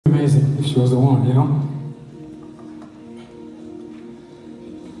she was the one, you know.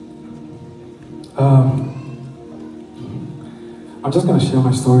 I'm just gonna share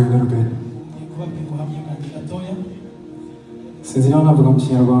my story a little bit. Sinzi niba navuga mu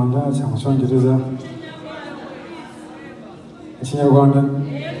Kinyarwanda cyangwa mu Cyongereza. Ikinyarwanda,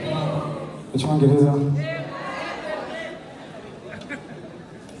 Icyongereza.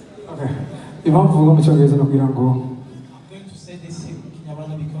 Okay. Impamvu mvuga mu Cyongereza no kugira ngo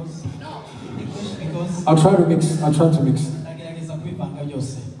I'll try to mix.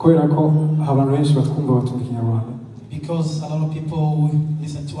 Kubera ko abantu benshi batwumva batumva Ikinyarwanda. Because a lot of people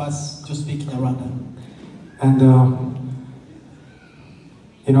listen to us just speak Kinyarwanda. And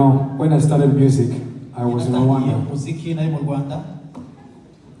you know, when I started music, I was in Rwanda.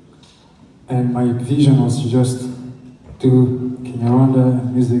 And my vision was to just do Kinyarwanda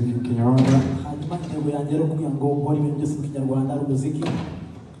and music in Kinyarwanda.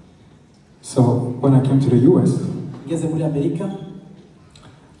 So when I came to the US,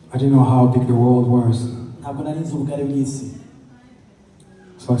 I didn't know how big the world was.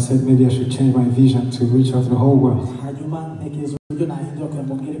 So I said maybe I should change my vision to reach out to the whole world.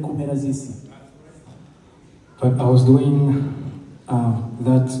 But I was doing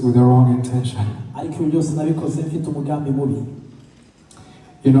that with the wrong intention.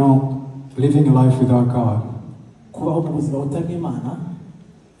 You know, living a life without God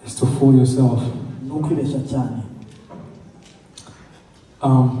is to fool yourself.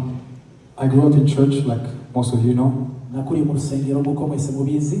 I grew up in church, like most of you know.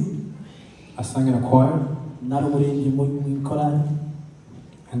 I sang in a choir.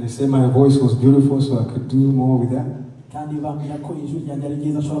 And they said my voice was beautiful, so I could do more with that.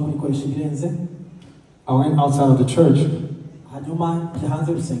 I went outside of the church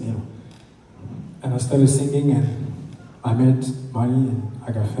and I started singing, and I met money and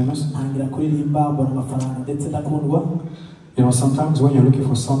I got famous. You know, sometimes when you're looking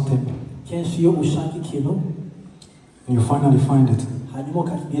for something and you finally find it,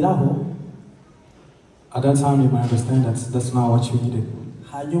 at that time you might understand that that's not what you needed.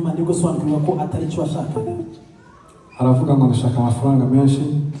 We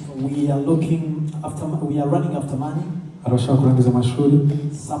are running after money.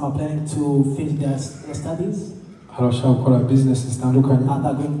 Some are planning to finish their studies. Others are going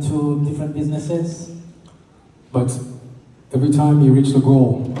to different businesses. But every time you reach the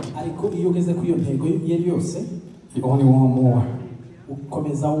goal, you only want more.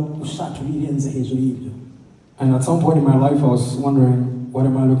 And at some point in my life, I was wondering, what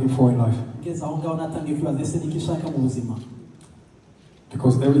am I looking for in life?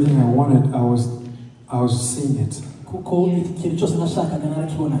 Because everything I wanted, I was seeing it.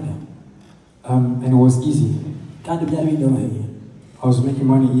 And it was easy. I was making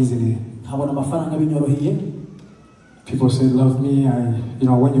money easily. People say love me. You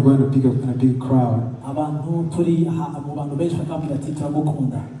know, when you go in a big crowd,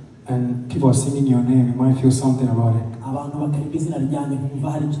 and people are singing your name, you might feel something about it.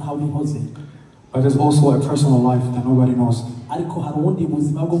 But there's also a personal life that nobody knows.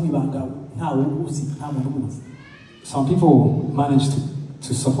 Some people manage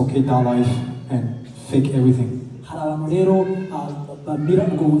to suffocate that life and fake everything.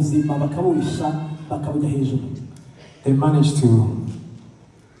 They manage to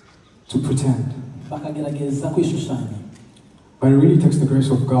pretend. But it really takes the grace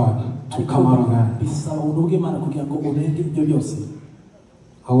of God to come out of that.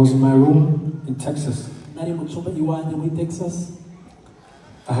 I was in my room in Texas.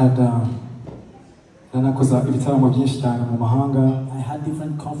 I had I had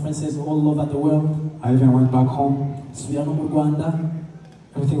different conferences all over the world. I even went back home.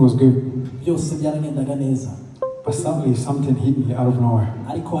 Everything was good. But suddenly something hit me out of nowhere.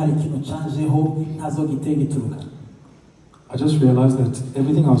 I just realized that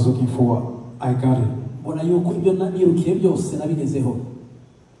everything I was looking for, I got it.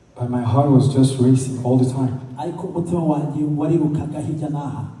 But my heart was just racing all the time.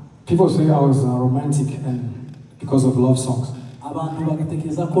 People say I was romantic and because of love songs.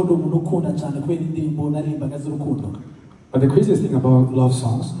 But the craziest thing about love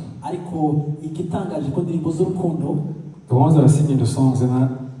songs, the ones that are singing the songs, they're not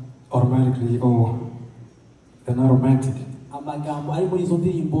automatically, they're not romantic.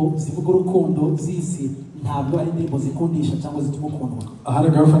 I had a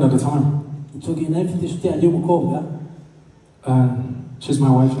girlfriend at the time. And she's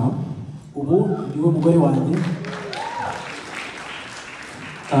my wife now.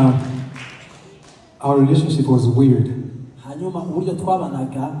 Our relationship was weird.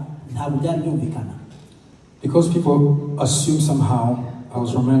 ntabwo byari byumvikana. Because people assume somehow I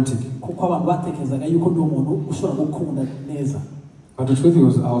was romantic. Kuko abantu batekerezaga yuko ndi umuntu ushobora gukunda neza. But the truth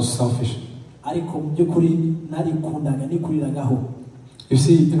was I was selfish. Ariko mu by'ukuri narikundaga nikuriragaho. You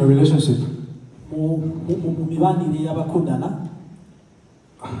see, in a relationship, mu mibanire y'abakundana,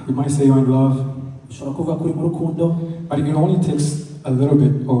 you might say you're in love, ushobora kuvuga kuri mu rukundo, but it only takes a little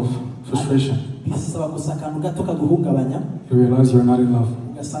bit of frustration. Bisaba gusa akantu gato kaguhungabanya. You realize you're not in love.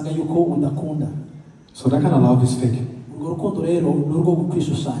 Ugasanga yuko udakunda. So that kind of love is fake. Urwo rukundo rero ni urwo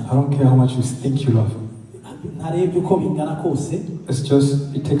kwishushanya. I don't care how much you think you love. Ntarebye uko bingana kose. It's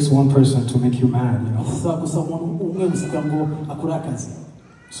just, it takes one person to make you mad, you know. Bisaba gusa umuntu umwe gusa kugira ngo akurakaze.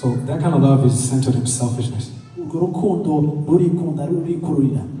 So that kind of love is centered in selfishness. Urwo rukundo rurikunda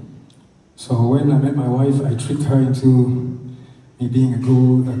rurikururira. So when I met my wife, I tricked her into me being a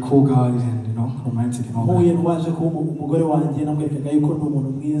cool guy and, you know, romantic and all that. Muye waje kuba umugore wanjye namwerekaga yuko ndi umuntu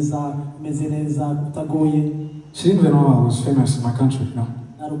mwiza, umeze neza, utagoye. She didn't even know I was famous in my country, you know.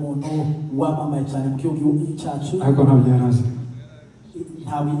 Nari umuntu wamamaye cyane mu gihugu cyacu. I got no idea.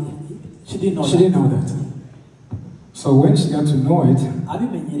 She didn't know that. So when she got to know it,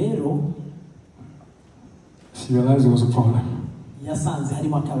 abimenye rero, she realized there was a problem. Yasanze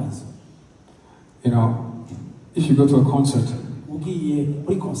harimo akabazo. You know, if you go to a concert, ugiye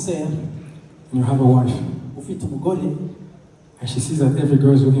muri concert, and you have a wife, ufite umugore, and she sees that every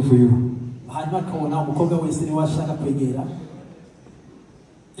girl is looking for you, hanyuma akabona umukobwa wese niwe ashaka kwegera,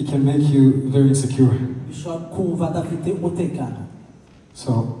 it can make you very insecure. bishobora kumva adafite umutekano.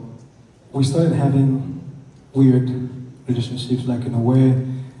 So we started having weird relationships, like in a way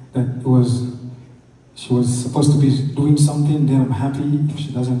that she was supposed to be doing something, then I'm happy. If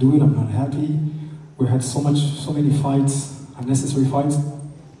she doesn't do it, I'm not happy. We had so many fights, unnecessary fights.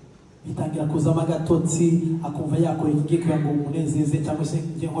 Bitangira kuzama gatotsi, akumva yakora iki kugira ngo umunezeze cyangwa se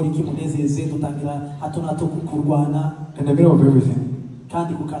nje nkora iki munezeze, dutangira hato nato kurwana. In the middle of everything,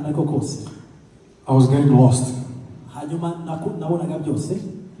 kandi kukanda ko kose, I was getting lost. Hanyuma nabonaga byose.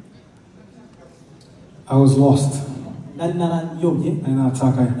 I was lost. Nari narayobye.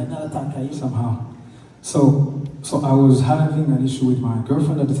 Naratakaye somehow. So I was having an issue with my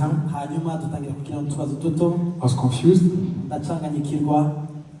girlfriend at the time. Hanyuma dutangira kugira utubazo duto. I was confused. Ndacanganyikirwa.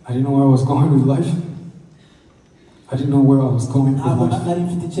 I didn't know where I was going with life. I didn't know where I was going with life. Nari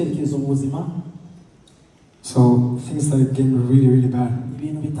mfite icyerekezo mu buzima. So things started getting really, really bad.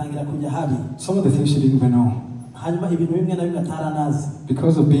 Ibintu bitangira kujya habi. Some of the things she didn't even know. Hanyuma ibintu bimwe na bimwe ataranazi.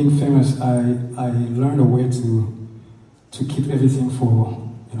 Because of being famous, I learned a way to keep everything for,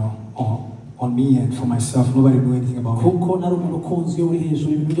 you know, on me and for myself. Nobody knew anything about me. Kuko nari umuntu ukunzwe uri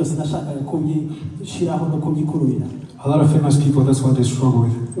hejuru, ibintu byose nashakaga kubyishiraho no kubyikururira. A lot of famous people, that's what they struggle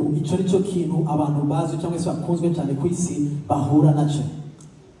with. Icyo nicyo kintu abantu bazi cyangwa se bakunzwe cyane ku isi bahura nacyo.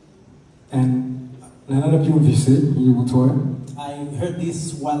 And narabyumvise nkiri mutoya. I heard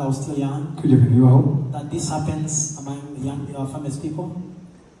this while I was still young. That this happens among young famous people.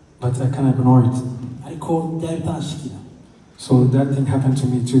 But I kind of ignored it. Ariko byari bitanshikira. So that thing happened to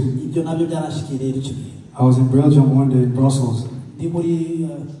me too. Ibyo nabyo byaranshikira rero icyo gihe. I was in Belgium one day, in Brussels. Ndi muri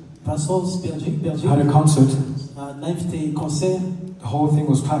Brussels, Belgium. I had a concert. Nafite concert. The whole thing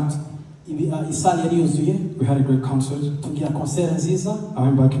was packed. Isali yari yuzuye. We had a great concert. Tugira concert nziza. I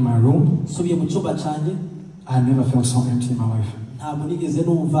went back in my room. Subiye mu cyumba cyanjye. I had never felt so empty in my life. Ntabwo nigeze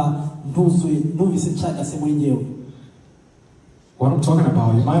numva ntuzuye, numvise cyagase muri njyewe. What I'm talking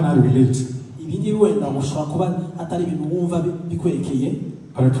about, you might not relate. Ibi ngibi wenda ushobora kuba atari ibintu wumva bikwerekeye.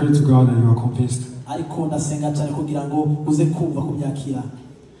 But I pray to God that you are convinced. Ariko ndasenga cyane kugira ngo uze kumva kubyakira.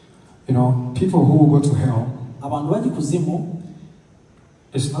 You know, people who go to hell, abantu bajya kuzimu,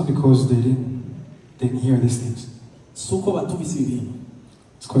 it's not because they didn't hear these things. Suko batumvise ibi bintu.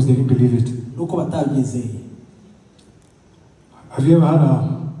 It's because they didn't believe it. Nuko batabyizeye. Have you ever had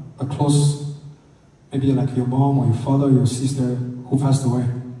a close, maybe like your mom or your father or your sister who passed away?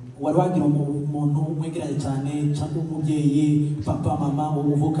 Wari wagira umuntu mwegeranye cyane cyangwa umubyeyi, papa, mama,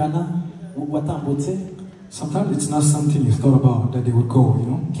 umuvukana watambutse? Sometimes it's not something you thought about that they would go, you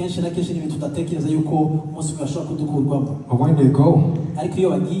know. Kenshi na kenshi n'ibintu utatekereza yuko umunsi ugashobora kudukurwamo. But when they go, ariko iyo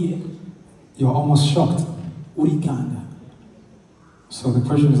bagiye, you're almost shocked. Urikanga. So the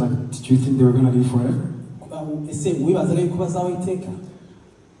question is like, did you think they were going to live forever? Ese wibazaga yuko bazaho iteka?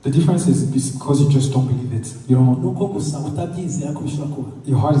 The difference is because you just don't believe it. You don't. Nuko gusa utabyizera ko bishobora kuba.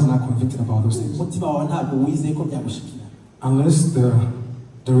 Your heart is not convicted about those things. Umutima wawe ntabwo wizeye ko byagushikira. Unless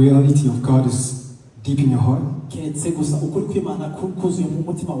the reality of God is deep in your heart, keretse gusa ukuri kw'Imana kuzuye mu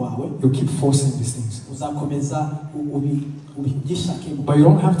mutima wawe, you keep forcing these things. Uzakomeza ubyishakemo. But you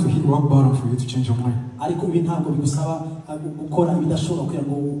don't have to hit rock bottom for you to change your mind. Ariko ibi ntabwo bigusaba gukora ibidashobora kugira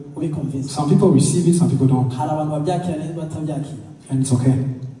ngo ube convinced. Some people receive it, some people don't. Hari abantu babyakira neza batabyakira. And it's okay.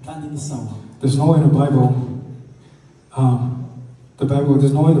 Kandi ni sawa. There's no way in the Bible,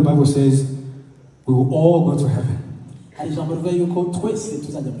 there's no way the Bible says we will all go to heaven. Hari ijambo rivuga yuko twese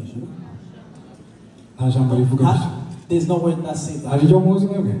tuzajya mu ijuru. Nta jambo rivuga bityo. There's no word that says that. Hari ijambo muzi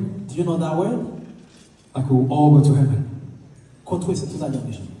mwebwe? Do you know that word? Like we will all go to heaven. Ko twese tuzajya mu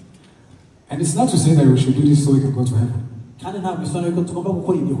ijuru. And it's not to say that we should do this so we can go to heaven. Kandi ntabwo bisobanura yuko tugomba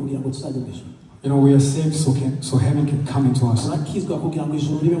gukora ibyo kugira ngo tuzajya mu ijuru. You know, we are saved so heaven can come into us. Turakizwa kugira ngo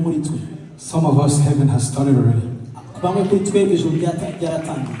ijuru ribe muri twe. Some of us, heaven has started already. Bamwe kuri twebwe ijuru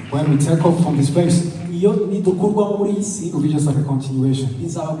ryaratangiye. When we take off from this place, iyo nidukurwa muri iyi si, it will be just like a continuation.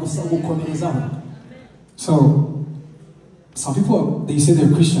 bizaba gusa gukomerezaho. So, some people, they say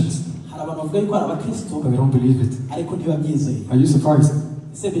they're Christians, hari abantu bavuga yuko ari abakristo, but they don't believe it. ariko ntibabyizeye. Are you surprised?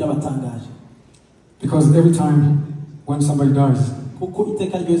 Ese birabatangaje. Because every time when somebody dies, kuko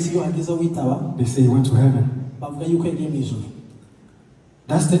iteka ryose iyo hagize witaba, they say he went to heaven. bavuga yuko yagiye mu ijuru.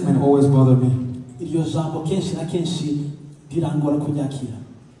 That statement always bothered me. Iryo jambo kenshi na kenshi rirangora kubyakira.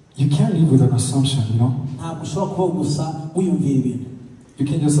 You can't live with an assumption, you know? Ntabwo ushobora kuba gusa wiyumvira ibintu. You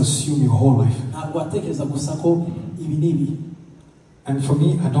can't just assume your whole life. Ntabwo watekereza gusa ko ibi n'ibi. And for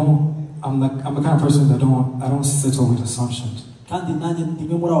me, I'm the kind of person that I don't settle with assumptions. Kandi nanjye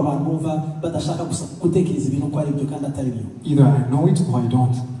ndimwe muri abo bantu bumva badashaka gusa gutekereza ibintu ko ari byo kandi atari byo. Either I know it or I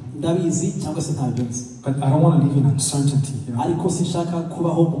don't. Ndabizi cyangwa se ntabyo nzi. But I don't want to live in uncertainty, you know? Ariko sinshaka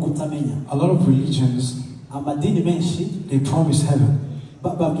kubaho mu kutamenya. A lot of religions, amadini menshi, they promise heaven.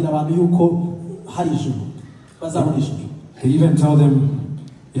 babwira abantu yuko hari ijuru, bazabona ijuru. They even tell them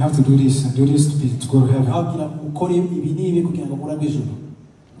you have to do this and do this to go to heaven. Babwira mukore ibi n'ibi kugira ngo muragwe ijuru.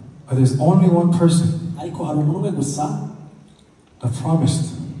 But there's only one person Ariko hari umuntu umwe gusa that promised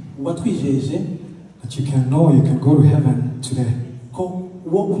watwijeje that you can go to heaven today. ko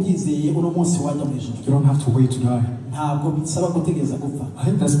uwo ubyizeye uno munsi wajya mu ijuru. You don't have to wait to die. Ntabwo bisaba gutegereza gupfa. I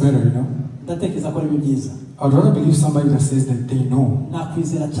think that's better, you know? Ndatekereza ko ari byiza. I'd rather believe somebody that says that they know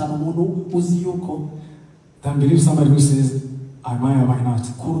Nakwizera cyane umuntu uzi yuko than believe somebody who says I might or might not.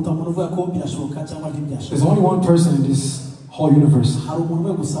 kuruta umuntu uvuga ko birashoboka cyangwa There's ntibyashoboka. only one person in this whole universe Hari umuntu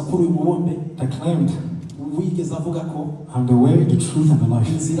umwe gusa kuri uyu mubumbe that claimed wigeze avuga ko I'm the way, the truth, and the life.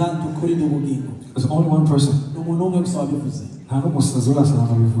 inzira y'ukuri n'ubugingo. There's only one person. Ni umuntu umwe gusa wabivuze.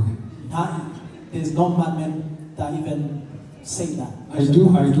 There's no madman that even say that. I do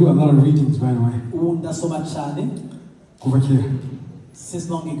a lot of readings, by the way. Ndasoma cyane. Over here. Since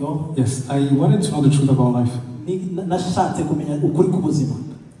long ago. Yes, I wanted to know the truth about life. Nashatse kumenya ukuri k'ubuzima.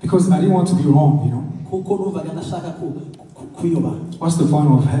 Because I didn't want to be wrong, you know. Kuko numvaga nashaka kuyoba. What's the point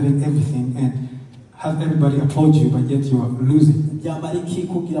of having everything and have everybody applaud you, but yet you are losing? Byamariki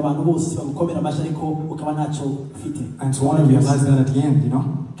kugira abantu bose bagukomera amashyi ariko ukaba ntacyo ufite. And so I want to realize that at the end, you know.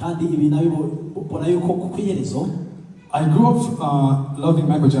 Kandi ibi nabibona yuko ku iherezo. I grew up loving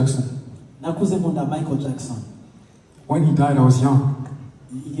Michael Jackson. Nakuze nkunda Michael Jackson. When he died, I was young.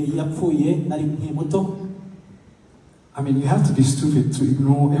 Yapfuye nari muto. I mean, you have to be stupid to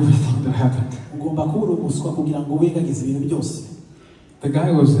ignore everything that happened. Ugomba kubura umuswa kugira ngo wirengagize ibintu byose. The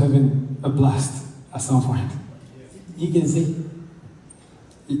guy was having a blast at some point. Yigeze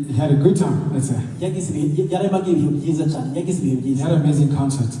He had a good time, let's say. He had an amazing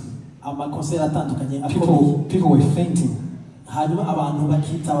concert. People were fainting. By the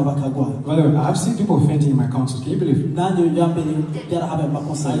way, I've seen people fainting in my concert. Can you believe it? I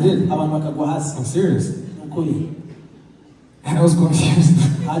did. I'm serious. And I was confused.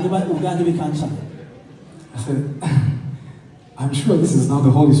 I said, I'm sure this is not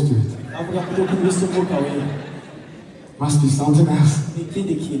the Holy Spirit. Must be something else.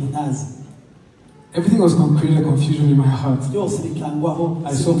 Everything was creating a confusion in my heart.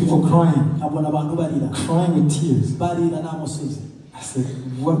 I saw people crying with tears. I said,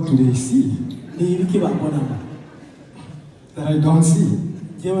 what do they see that I don't see?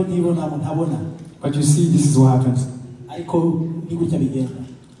 But you see, this is what happens.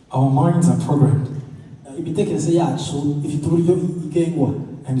 Our minds are programmed.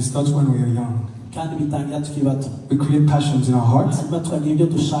 And it starts when we are young. We create passions in our hearts.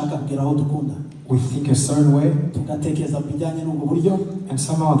 We think a certain way. And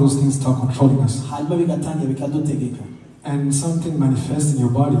somehow those things start controlling us. And something manifests in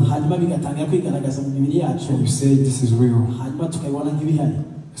your body. And you say, this is real.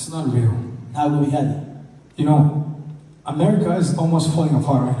 It's not real. You know, America is almost falling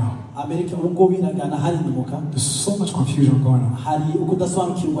apart right now. There's so much confusion going on.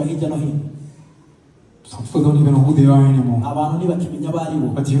 Some people don't even know who they are anymore. abantu ntibakimenya abo ari bo.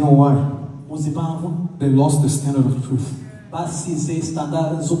 But you know why? Muzi impamvu? They lost the standard of truth. Basize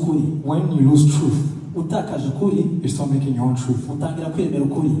standard z'ukuri. When you lose truth, utakaje ukuri, you start making your own truth. utangira kwemera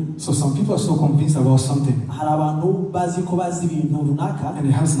ukuri. So some people are so convinced about something, hari abantu bazi ko bazi ibintu runaka, and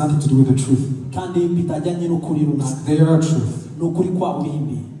it has nothing to do with the truth. kandi bitajyanye n'ukuri runaka. They are truth. n'ukuri kwabo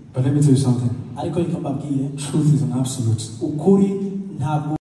bihimbi. But let me tell you something. ariko reka mbabwire, Truth is an absolute. ukuri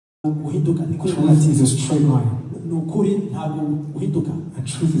ntabwo guhinduka. Truth is a straight line. n'ukuri ntabwo guhinduka. And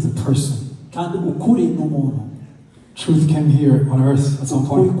truth is a person. kandi ukuri ni umuntu. Truth came here on earth at some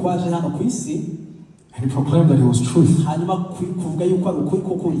ukuri point, kwaje hano ku isi, and he proclaimed that he was truth. hanyuma kuvuga yuko ari ukuri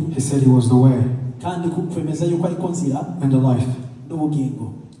k'ukuri, He said he was the way kandi kwemeza yuko ariko nzira and the life.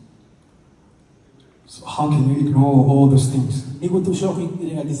 n'ubugingo. So how can you ignore all those things ni gute ushobora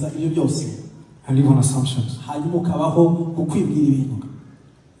kwirengagiza ibyo byose and live on assumptions? hanyuma ukabaho ukwibwira ibintu?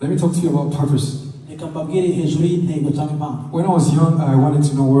 Let me talk to you about purpose. reka mbabwire hejuru y'intego cyangwa impamvu. When I was young, I wanted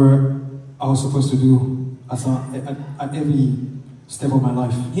to know where I was supposed to do at every step of my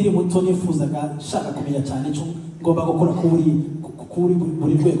life. nkiri muto nifuzaga nshaka kumenya cyane icyo ngomba gukora kuri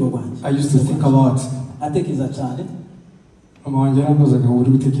buri rwego rwanjye. I used to think a lot. natekereza cyane. Mama wanjye yarambazaga ngo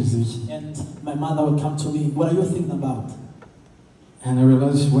uri gutekereza iki? And my mother would come to me, what are you thinking about? And I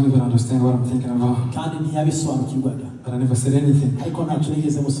realized she wouldn't even understand what I'm thinking about. kandi ntiyabisobanukirwaga. But I never said anything. ariko ntacyo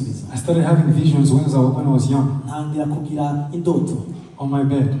nigeze musubiza. I started having visions when I was young. ntangira kugira indoto On my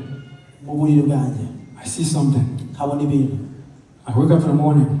bed, mu buriri bwanjye. I see something. nkabona ibintu. I wake up in the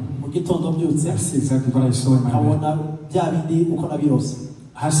morning. mu gitondo mbyutse, I see exactly what I saw in my bed. nkabona bya bindi uko nabirose.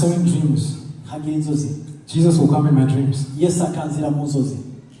 I saw in dreams. nkagira inzozi. Jesus will come in my dreams. yesu akanzira mu nzozi.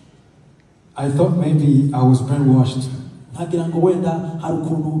 I thought maybe I was brainwashed nkagira ngo wenda hari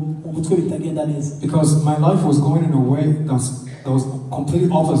ukuntu mu mutwe bitagenda neza. because my life was going in a way that was completely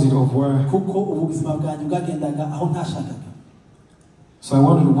opposite of where. kuko ubuzima bwanjye bwagendaga aho ntashakaga. So I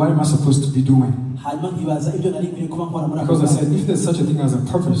wondered, what am I supposed to be doing? hanyuma nkibaza ibyo nari nkwiye kuba nkora muri ako Because I kanya. said, if there's such a thing as a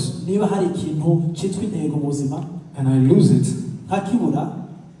purpose, niba hari ikintu cyitwa intego mu buzima and I lose it, nkakibura,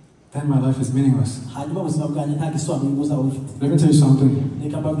 then my life is meaningless. hanyuma ubuzima bwanjye nta gisobanuro buzaba bufite. Let me tell you something.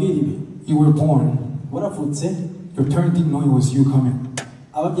 reka mbabwire ibi, You were born. waravutse, Your parents didn't know it was you coming.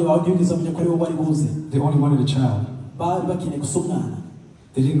 ababyeyi bawe ntibigeze bamenya ko ari wowe bari buze. They only wanted a child. bari bakeneye gusa umwana.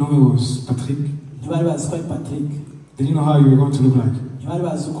 They didn't know it was Patrick. ntibari bazi ko ari Patrick. They didn't know how you were going to look like. ntibari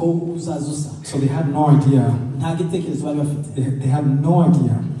bazi uko uzaza usa. So they had no idea. nta gitekerezo bari bafite. They had no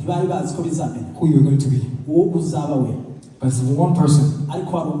idea ntibari bazi ko bizamera who you were going to be. uwo uzaba we. But there's one person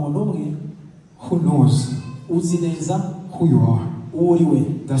ariko hari umuntu umwe who knows uzi neza who you are. uwo uri we.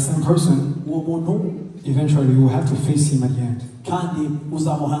 That same person, uwo muntu eventually you will have to face him at the end. kandi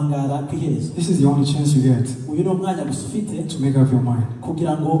uzamuhangara ku iherezo. This is the only chance you get uyu ni umwanya gusa ufite to make up your mind.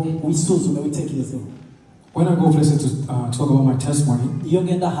 kugira ngo wisuzume witekerezeho. When I go places to talk about my testimony, iyo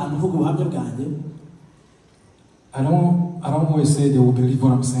ngenda ahantu mvuga ubuhamya bwanjye, I don't always say they will believe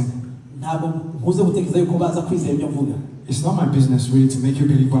what I'm saying. ntabwo mpuze gutekereza yuko baza kwizera ibyo mvuga. It's not my business really to make you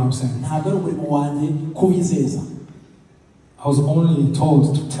believe what I'm saying. ntabwo ari umurimo wanjye kubizeza. I was only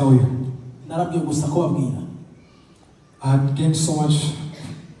told to tell you. narabwiye gusa ko babwira. I had gained so much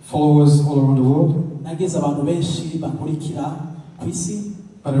followers all around the world, nageze abantu benshi bankurikira ku isi,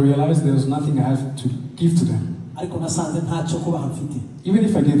 but I realized there was nothing I had to give to them. ariko nasanze ntacyo kubaha mfite. Even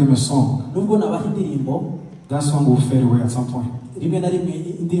if I gave them a song, nubwo nabaha indirimbo, that song will fade away at some point. rimwe na rimwe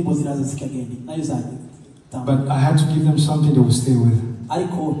indirimbo ziraza zikagenda nayo zagenda. But I had to give them something they will stay with.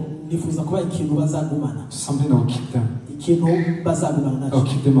 ariko nifuza kuba ikintu bazagumana. Something that will keep them. ikintu bazagumana That nacyo.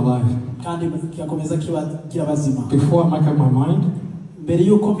 will keep them alive. kandi kigakomeza kiba bazima. Before I make up my mind, mbere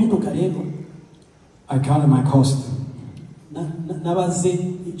yuko mpinduka rero, I counted my cost. nabaze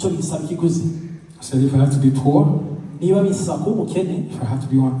icyo bisaba ikiguzi. I said, if I have to be poor, niba bisaba kuba umukene, if I have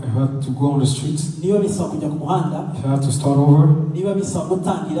to go on the streets, niba bisaba kujya ku muhanda, if I have to start over, niba bisaba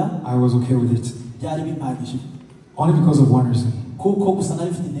gutangira, I was okay with it. byari bimpagije. Only because of one reason. kuko gusa nari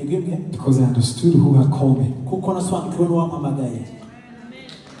mfite intego imwe, Because I understood who had called me. kuko nasobanukiwe n'uwampamagaye.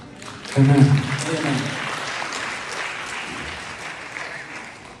 Amen. Amen.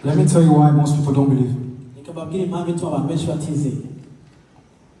 Let me tell you why most people don't believe. reka mbabwire impamvu ituma abantu benshi batizeye.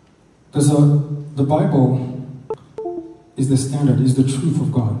 The Bible is the standard, is the truth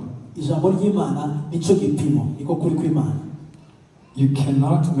of God. ijambo ry'Imana nicyo gipimo, niko kuri kw'Imana. You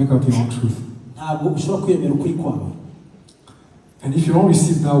cannot make up your own truth. ntabwo ushobora kwiyemera ukuri kwawe. And if you don't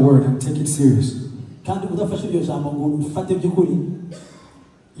receive that word and take it serious, kandi udafashe iryo jambo ngo ufate by'ukuri,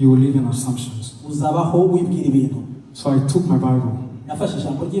 you will live in assumptions. uzabaho wibwira ibintu. So I took my Bible. nafashe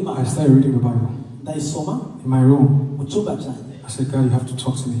ijambo ry'Imana, I started reading the Bible. ndayisoma in my room. mu cyumba cyanjye. I said, God, you have to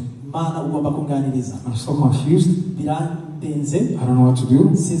talk to me. Mana ugomba kunganiriza. I'm so confused. Birandenze. I don't know what to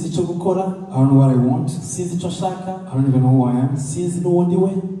do. Sinzi icyo gukora. I don't know what I want. Sinzi icyo nshaka. I don't even know who I am. Sinzi n'uwo ndi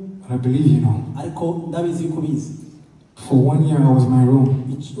we. But I believe you know. Ariko ndabizi yuko ubizi. For 1 year, I was in my room.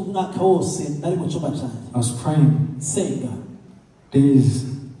 Umwaka wose nari mu cyumba cyanjye. I was praying. Senga. Days.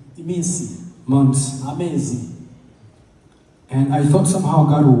 Iminsi. Months. Amezi. And I thought somehow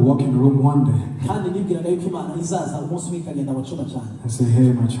God would walk in the room one day kandi nibwiraga yuko Imana izaza umunsi umwe ikagenda mu cyumba cyanjye. and say,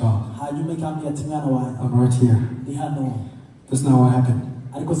 hey, my child, Hanyuma ikambwira ati mwana wanjye. I'm right here. Ndi hano. That's not what happened.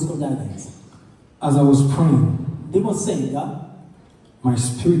 Ariko siko byagenze. As I was praying, ndimo senga, my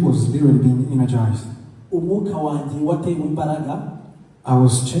spirit was literally being energized. umwuka wanjye watewe imbaraga. I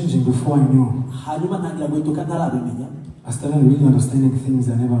was changing before I knew. Hanyuma ntangira guhinduka ntarabimenya. I started really understanding things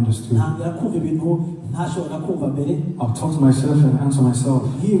I never understood. Ntangira kumva ibintu ntashobora kumva mbere. I'll talk to myself and answer myself.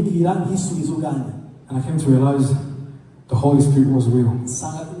 Nkibwira nkisubiza ubwanjye. And I came to realize the Holy Spirit was real.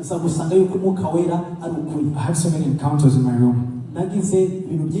 Usanga yuko umwuka wera ari ukuri. I had so many encounters in my room. Nagize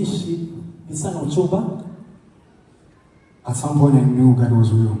ibintu byinshi bisanga mu cyumba. At some point I knew God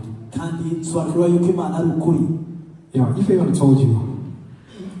was real. Kandi nsobanukirwa yuko Imana ari ukuri. You know, if I even told you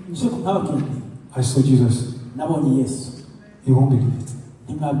I saw Jesus, nabonye Yesu, you won't believe it.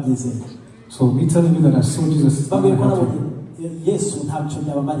 ntimwabyizera. So me telling you that I saw Jesus is not Babwiye ko going to help nabonye you. Yesu ntacyo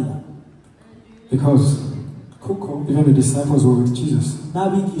byabamarira. Because Kuko even the disciples were with Jesus.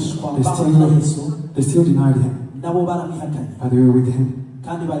 n'abigishwa They bahura na Yesu still denied him, nabo baramwihakanye but they were with him.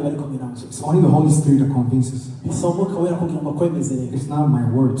 kandi bari bari kumwe nawe. It's only the Holy Spirit that convinces. Bisaba umwuka wera kugira ngo akwemeze rero. It's not my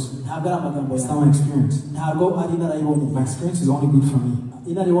words. Ntabwo ari amagambo It's yawe. not my experience. Ntabwo ari inararibonye. My experience is only good for me.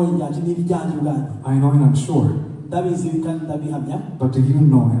 Inararibonye ryanjye ni ibijyanye ubwanjye. I know and I'm sure. Ndabizi kandi ndabihamya. But do you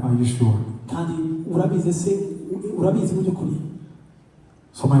know and are you sure? Kandi urabizi se urabizi mu by'ukuri.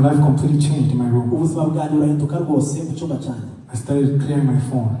 So my life completely changed in my room. Ubuzima bwanjye burahinduka rwose mu cyumba cyanjye. I started clearing my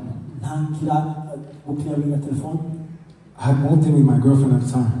phone. Ntangira gukiriya telefone. I had moved in with my girlfriend at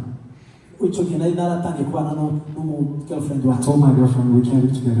the time. Icyo gihe nari naratangiye kubana n'umu-girlfriend I wanjye. told my girlfriend we can't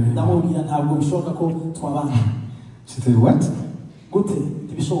live together anymore. Ndamubwira ntabwo bishoboka ko twabana. She said, what? Gute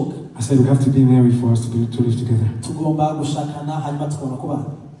ntibishoboka. I said, we have to be married for us to live together. Tugomba gushakana hanyuma tukabona kubana.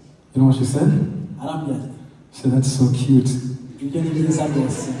 You know what she said? Arambwira ati, She said, that's so cute. ibyo ni byiza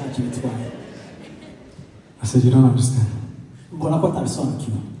rwose ntacyo bitwaye. I said, you don't understand. Mbona ko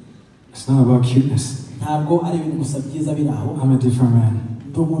atabisobanukiwe. It's not about cuteness. Ntabwo ari ibintu gusa byiza biri aho. I'm a different man.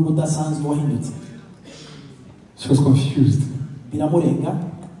 Ndi umuntu udasanzwe wahindutse. She was confused. Biramurenga.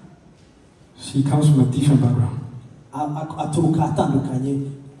 She comes from a different background. Aturuka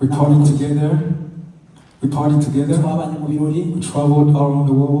atandukanye. We partied together. Twabanye mu birori. We traveled all around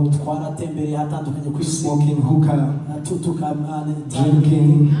the world. Twaratembereye hatandukanye ku isi. Smoking hookah.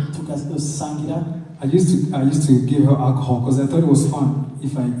 Drinking. Tugasangira. I used to give her alcohol because I thought it was fun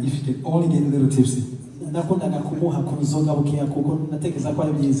if she could only get a little tipsy. Nakundaga kumuha ku nzoga bukeya kuko natekereza ko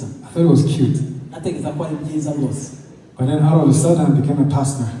ari byiza. I thought it was cute. Natekereza ko ari byiza rwose. But then out of a sudden I became a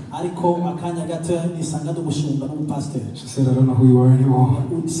pastor. Ariko akanya gato nisanga n'umushumba n'umupasiteri. She said, I don't know who you are anymore.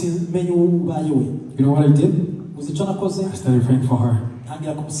 Simenye ubaye we. You know what I did? Uzi icyo nakoze? I started praying for her.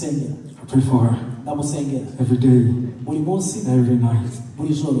 Ntangira kumusengera. I prayed for her. Ndamusengera. Every day. Buri munsi. Every night.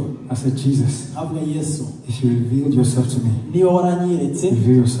 Buri joro. I said, Jesus, Avuga Yesu. if you revealed yourself to me, niba waranyeretse,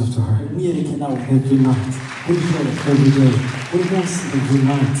 reveal yourself to her. Mwiyereke nawe. Every night. Buri joro. Every day. Buri munsi. Every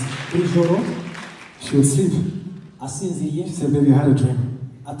night. Buri joro. She would sleep. Asinziriye. She said, baby, I had a dream.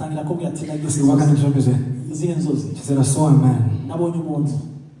 Atangira kumbwira ati I nagize said, what kind of dream is it? izihe nzozi. She said, I saw a man. Nabonye umuntu.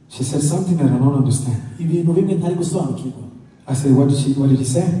 She said something that I don't understand. Ibintu bimwe ntari gusobanukirwa. I said, what did he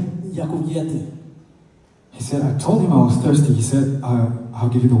say? Yakubwiye ate? He said, I told him I was thirsty. He said, I'll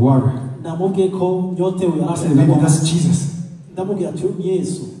give you the water. Namubwiye ko nyotewe. I said, maybe that's Jesus. Ndamubwira ati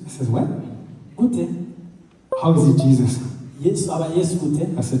Yesu. He says, what? Gute? How is it Jesus? Yesu aba Yesu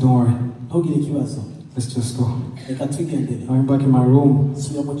gute? I said, don't worry. Ntugire ikibazo. Let's just go. Reka twigendere. I went back in my room.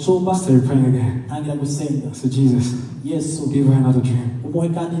 Subira mu cyumba. Started praying again. Ntangira gusenga. I said, Jesus, Yesu. give her another dream. Umuhe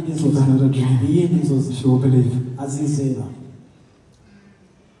kandi indi Give her nzozi. another dream. Iyindi nzozi. She will believe. Azizera.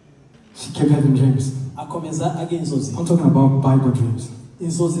 She kept having dreams. Akomeza agira inzozi. I'm talking about Bible dreams.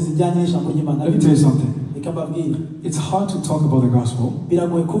 Inzozi zijyanye n'ijambo ry'Imana. Let me tell you something. Reka mbabwire. It's hard to talk about the gospel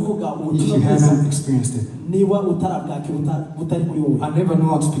Biragoye kuvuga if ubutumwa you bwiza haven't experienced it. niba utarabwakira butari muri wowe. I never knew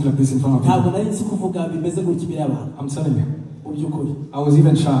how to speak like this in front of Ntabwo people. nari nzi kuvuga bimeze gutya imbere y'abantu. I'm telling you. Mu by'ukuri. I was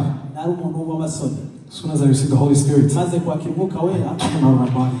even shy. Nari umuntu w'amasoni. As soon as I received the Holy Spirit, Maze kwakira umwuka wera. I came out of my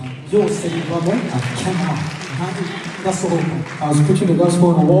body. Byose bivamo. I came out. Ndasohoka. I was preaching the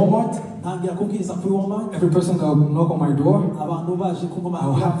gospel in Walmart. Ntangira kubwiriza kuri Walmart. Every person that would knock on my door, Abantu baje I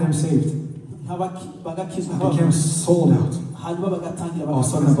will have them saved. I became sold out. I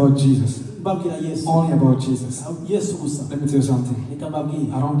was talking about Jesus. Only about Jesus. Let me tell you something. I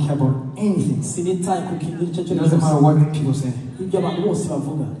don't care about anything. It doesn't matter what people say.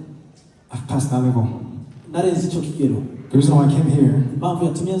 I've passed that level. The reason why I came here,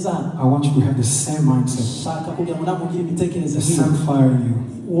 I want you to have the same mindset, the same fire in you.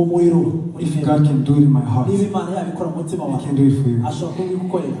 If God can do it in my heart, He can do it for you.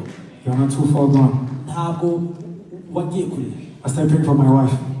 You're not too far gone. I started praying for my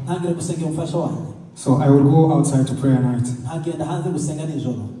wife. So I would go outside to pray at night.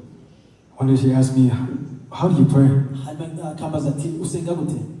 One day she asked me, how do you pray?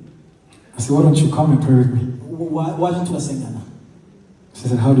 I said, why don't you come and pray with me? She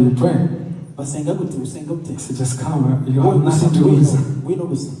said, how do you pray? I said, just come. You have nothing to lose.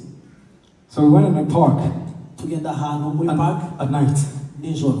 So we went in the park at night.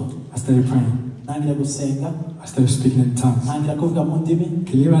 I started praying. I started speaking in tongues. Can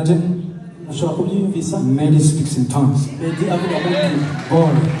you imagine? Meddy speaks in tongues.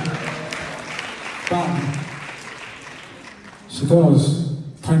 Boy. She thought I was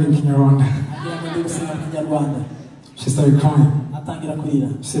praying in Kinyarwanda. She started crying.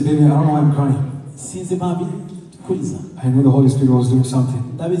 She said, baby, I don't know why I'm crying. I knew the Holy Spirit was doing something.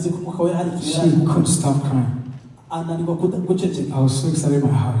 She couldn't stop crying. I was so excited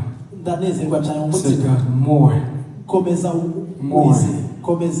in my heart. I said, God, more.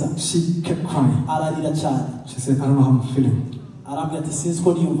 She kept crying. She said, I don't know how I'm feeling.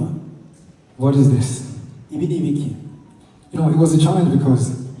 What is this? You know, it was a challenge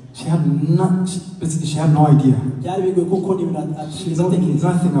because she had no idea. She knew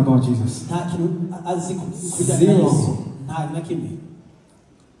nothing about Jesus. Zero.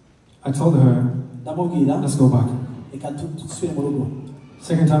 I told her, let's go back.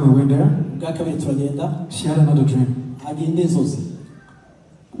 Second time we went there, she had another dream.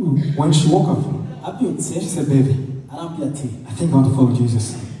 When she woke up, she said, baby, I think I want to follow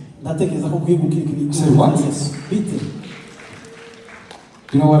Jesus. I said, what?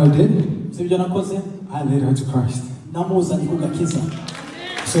 You know what I did? I led her to Christ.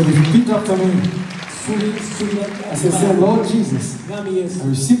 So repeat after me. I said, Lord Jesus, I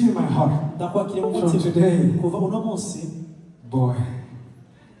receive you in my heart. From today, boy,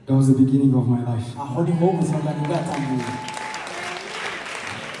 that was the beginning of my life.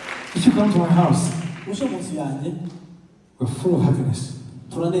 If you come to my house, we're full of happiness,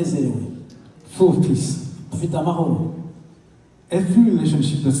 full of peace. Every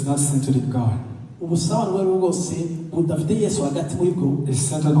relationship that's not centered in God is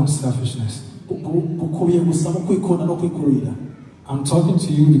centered on selfishness. I'm talking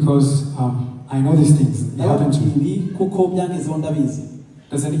to you because I know these things. They happen to me.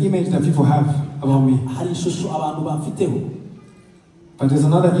 There's an image that people have about me. But there's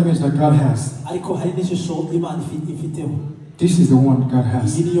another image that God has. This is the one God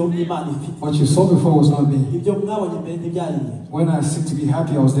has. What you saw before was not me. When I seemed to be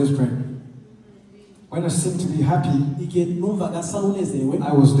happy, I was desperate. When I seemed to be happy,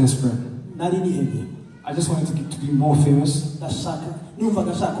 I was desperate. I just wanted to be more famous,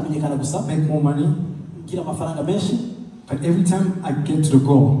 make more money. But every time I get to the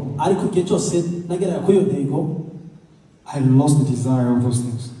goal, I lost the desire of those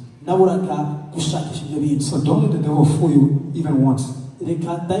things. So don't let the devil fool you even once. He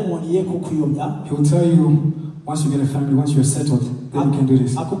will tell you, once you get a family, once you're settled, then you can do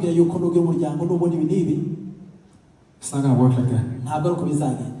this. It's not going to work like that.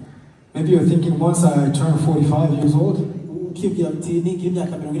 Maybe you're thinking, once I turn 45 years old,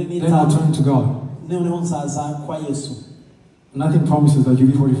 then I'll turn to God. Nothing promises that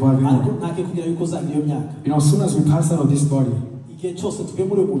you'll be 45 anymore. You know, as soon as we pass out of this body,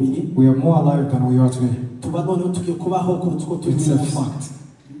 we are more alive than we are today. It's a fact.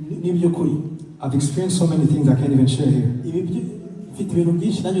 I've experienced so many things I can't even share here.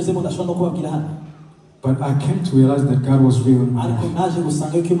 But I came to realize that God was real in my life.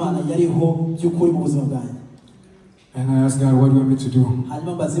 And I asked God, what do you want me to do?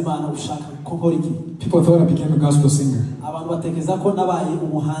 People thought I became a gospel singer.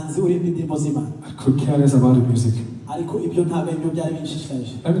 I could care less about the music.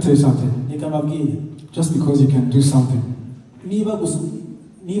 Let me tell you something. Just because you can do something,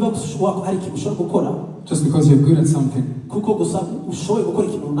 just because you're good at something,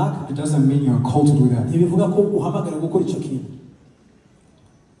 it doesn't mean you're called to do that.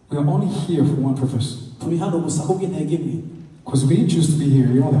 We are only here for one purpose. Because we didn't choose to be here,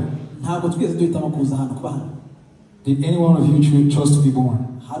 you know that. Did any one of you chose to be born?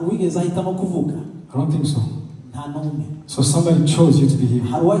 hari uwigeze ahitamo kuvuka? I don't think so. Nta n'umwe. So somebody chose you to be here.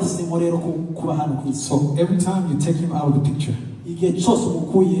 hari uwahisemo rero kuba hano ku isi. So every time you take him out of the picture, igihe cyose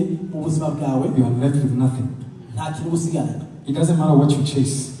umukuye mu buzima bwawe, you are left with nothing. nta kintu usigarana. It doesn't matter what you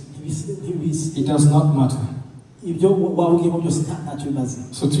chase. It does not matter. ibyo wabugiyemo byose ntacyo bimaze.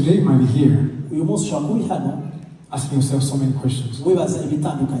 So today you might be here uyu munsi ushobora kuba uri hano asking yourself so many questions. wibaza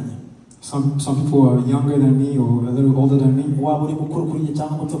ibitandukanye. Some people are younger than me or a little older than me. waba uri mukuru kuri njye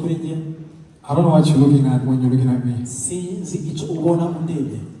cyangwa muto kuri njye. I don't know what you're looking at when you're looking at me. sinzi icyo ubona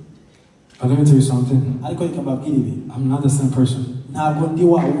undebye. But let me tell you something. ariko reka mbabwire ibi. I'm not the same person. ntabwo ndi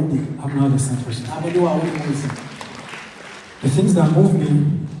wa wundi. I'm not the same person. ntabwo ndi wa wundi mu buzima. The things that move me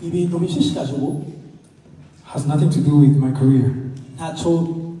ibintu bishishikaje ubu has nothing to do with my career. ntacyo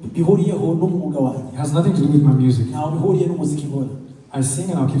bihuriyeho n'umwuga wanjye. It has nothing to do with my music. ntaho bihuriye n'umuziki nkora. I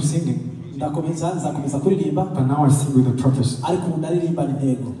sing and I'll keep singing. nzakomeza kuririmba. But now I sing with a purpose. ariko ubu ndaririmba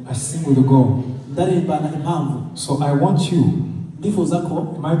intego. I sing with a goal. ndaririmbana impamvu. So I want you. ndifuza ko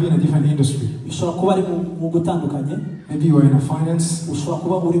You might be in a different industry. bishobora kuba ari mu gutandukanye. Maybe you are in a finance. ushobora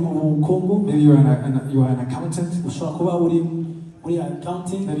kuba uri mu bukungu. Maybe you are an accountant. ushobora kuba uri muri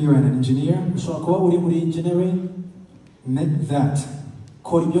accounting. Maybe you are an engineer. ushobora kuba uri muri engineering. Make that.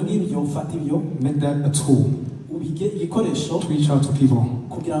 kora ibyo ngibyo, ufata ibyo. Make that a tool. ubige igikoresho To reach out to people.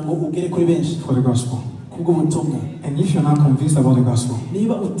 kugira ngo ugere kuri benshi. For the gospel. kubw'ubutumwa. And if you're not convinced about the gospel,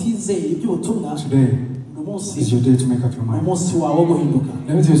 niba utizeye iby'ubutumwa, today is your day to make up your mind. umunsi wawe wo guhinduka.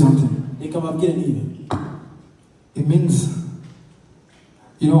 Let me tell you something. reka mbabwire nibi. It means,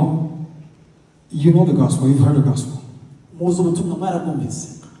 you know the gospel, you've heard the gospel. muzi ubutumwa mwarabwumvise.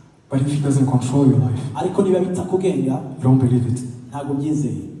 But if it doesn't control your life, ariko niba bitakugenga, you don't believe it. ntabwo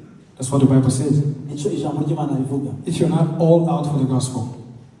byizeye. That's what the Bible says. nicyo ijambo ry'Imana rivuga. If you're not all out for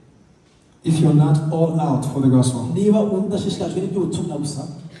the gospel, niba udashishikajwe n'iby'ubutumwa gusa,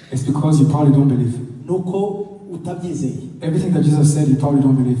 it's because you probably don't believe. nuko utabyizeye. Everything that Jesus said, you probably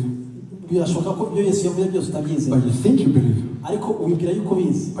don't believe. birashoboka ko ibyo Yesu yavuze byose utabyizeye. But you think you believe. ariko wibwira yuko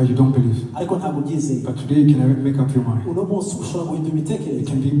bizi. But you don't believe. ariko ntabwo byizeye. But today you can make up your mind. uno munsi ushobora guhindura imitekerereze. You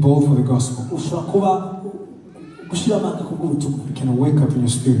can be bold for the gospel. ushobora kuba gushyira amanga ku bw'ubutumwa. You can wake up in your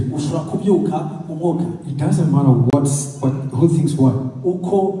spirit. ushobora kubyuka mu mwuka. It doesn't matter who thinks what.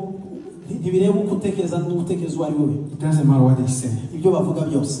 uko ntibireba uko utekereza n'utekereza uwo ari we. It doesn't matter what they say. ibyo bavuga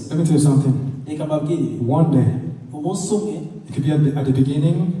byose. Let me tell you something. reka mbabwire. One day, umunsi umwe, it could be at the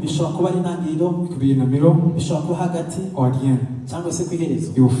beginning, bishobora kuba ari intangiriro, it could be in the middle, bishobora kuba hagati, or at the end. cyangwa se ku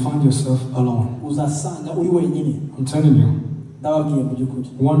iherezo. You will find yourself alone. uzasanga uri wenyine. I'm telling you. ndababwiye mu by'ukuri.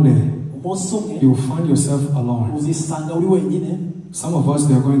 One day, umunsi umwe, you will find yourself alone. uzisanga uri wenyine. Some of us,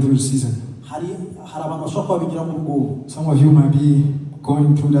 they are going through the season. hari abantu bashobora kuba bigiramo ubwoba. Some of you might be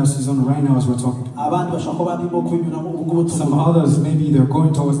going through that season right now as we're talking. abandi bashobora kuba barimo kubinyuramo ubw'ubutumwa. Some others, maybe they're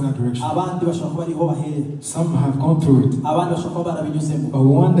going towards that direction. abandi bashobora kuba ariho bahereye. Some have gone through it. abandi bashobora kuba barabinyuzemo. But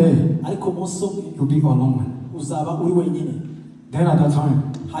one day, ariko umunsi umwe, you'll be alone. uzaba uri wenyine. Then at that time,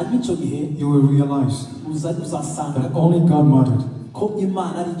 hanyuma icyo gihe, you will realize uzasanga that only God mattered. ko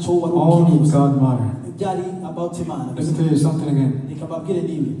Imana ari cyo wari Only ukeneye. God mattered. byari about Imana. Let me tell you something again. reka mbabwire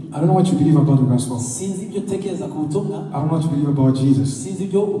nibi. I don't know what you believe about the gospel. sinzi ibyo utekereza ku butumwa. I don't know what you believe about Jesus. sinzi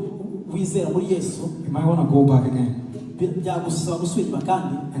ibyo wizera muri Yesu. You might want to go back again byagusaba gusubira inyuma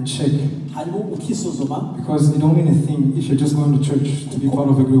kandi and check. hanyuma ukisuzuma. Because it don't mean a thing if you're just going to church to be part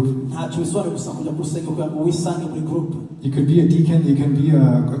of a group. ntacyo bisobanura gusa kujya ku rusengero kugira ngo wisange muri group. You could be a deacon, you can be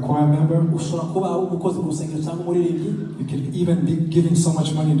a choir member. ushobora kuba umukozi mu rusengero cyangwa umuririmbyi. You could even be giving so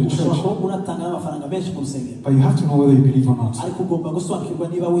much money in the ushobora church. kuba unatanga n'amafaranga menshi mu rusengero. But you have to know whether you believe or not. ariko ugomba gusobanukirwa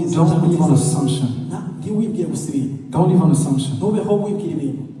niba wizera Don't live on utizera. assumption. ntiwibwire gusa ibintu. Don't live on assumption. ntubeho wibwira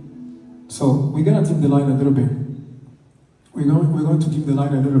ibintu. So we're gonna dim the light a little bit. We're going to dim the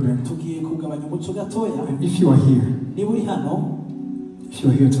light a little bit. tugiye kugabanya umucyo gatoya. And if you are here, niba uri hano, if you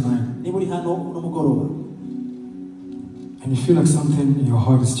are here tonight, niba uri hano uno mugoroba, and you feel like something in your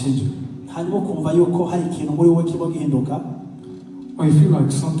heart is changing, hanyuma ukumva yuko hari ikintu muri wowe kirimo gihinduka, or you feel like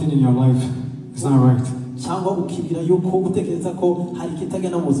something in your life is not right, cyangwa ukibwira yuko utekereza ko hari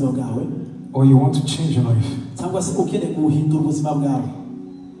ikitagenda mu buzima bwawe, or you want to change your life, cyangwa se ukeneye guhindura ubuzima bwawe,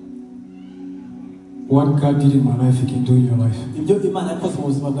 what God did in my life, He can do in your life. ibyo Imana yakoze mu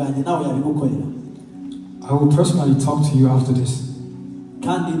buzima bwanjye nawe yabigukorera. I will personally talk to you after this.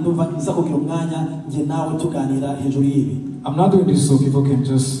 kandi ndumva nza kugira umwanya njye nawe tuganira hejuru y'ibi. I'm not doing this so people can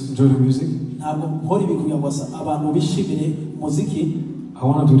just enjoy the music. ntabwo nkora ibi kugira ngo abantu bishimire muziki. I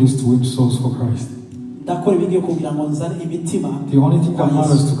want to do this to win souls for Christ. ndakora ibi ngiye kugira ngo nzane imitima. The only thing that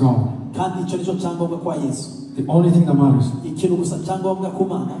matters to God, kandi icyo nicyo cyangombwa kwa Yesu. the only thing that matters ikintu gusa cyangombwa ku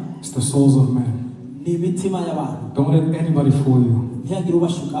Mana is the souls of men. ni imitima y'abantu. Don't let anybody fool you. Ntihagire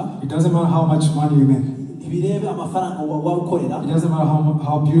ubashuka. It doesn't matter how much money you make. Ntibirebe amafaranga waba ukorera. It doesn't matter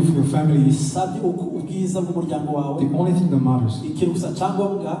how beautiful your family is. Sabye ubwiza bw'umuryango wawe. The only thing that matters ikintu gusa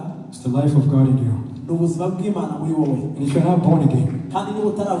cyangombwa is the life of God in you. n'ubuzima bw'Imana muri wowe. And if you're not born again, kandi niba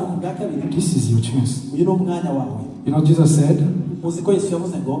utaravuka bwa kabiri, this is your chance. uyu ni umwanya wawe. You know, Jesus said, muzi ko Yesu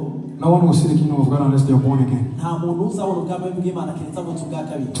yavuze ngo no one will see the kingdom of God unless they are born again. nta muntu uzabona ubwami bw'Imana keretse avutse ubwa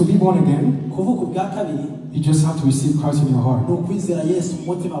kabiri. To be born again, kuvuka ubwa kabiri, you just have to receive Christ in your heart. ni ukwizera Yesu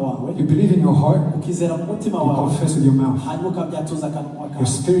mu mutima wawe. You believe in your heart, ukizera mu mutima you wawe, confess with your mouth. hanyuma ukabyatuza akanwa kawe. Your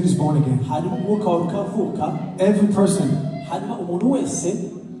spirit is born again. hanyuma umwuka wawe ukavuka. Every person hanyuma umuntu wese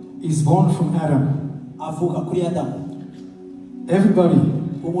is born from Adam. avuka kuri Adamu. Everybody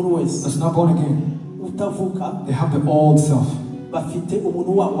umuntu wese that's not born again, utavuka, they have the old self. bafite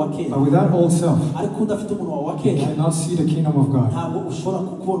umuntu wabo wa kera. But with that old self, ariko udafite umuntu wawe wa you kera, cannot see the kingdom of God. ntabwo ushobora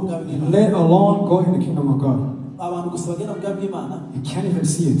kubona ubwami bw'Imana. Let alone go in the kingdom of God. abantu gusa bagenda mu bwami bw'Imana You can't even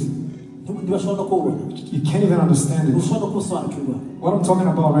see it. ntibashobora no kubona. You can't even understand it. ntushobora no kubisobanukirwa. What I'm talking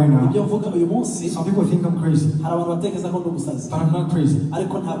about right now, ibyo mvuga uyu munsi, some people think I'm crazy, hari abantu batekereza ko ndi umusazi, but I'm not crazy.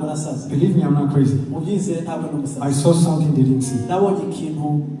 ariko ntabwo nasaze. Believe me, I'm not crazy. mubyizere ntabwo ndi I umusazi. saw something they didn't see. nabonye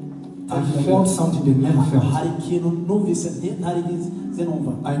ikintu, I felt something they never felt. hari ikintu numvise ntarigeze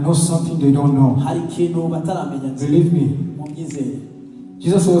numva. I know something they don't know. hari ikintu bataramenya. Believe me. mubyizere.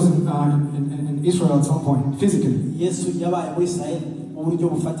 Jesus was in Israel at some point, physically. Yesu yabaye muri Israel mu buryo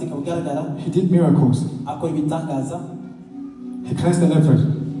bufatika bugaragara. He did miracles. akora ibitangaza. He cleansed the lepers.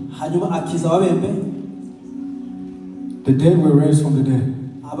 hanyuma akiza ababembe. The dead were raised from the dead.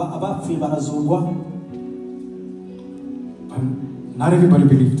 abapfuye barazurwa. But not everybody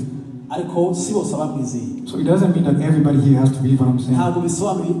believed. ariko si bose bamwizeye. So it doesn't mean that everybody here has to believe what I'm saying. ntabwo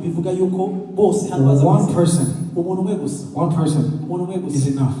bisobanuye bivuga yuko bose hano baza One person umuntu umwe gusa. One person umuntu umwe gusa is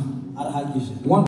enough. arahagije. One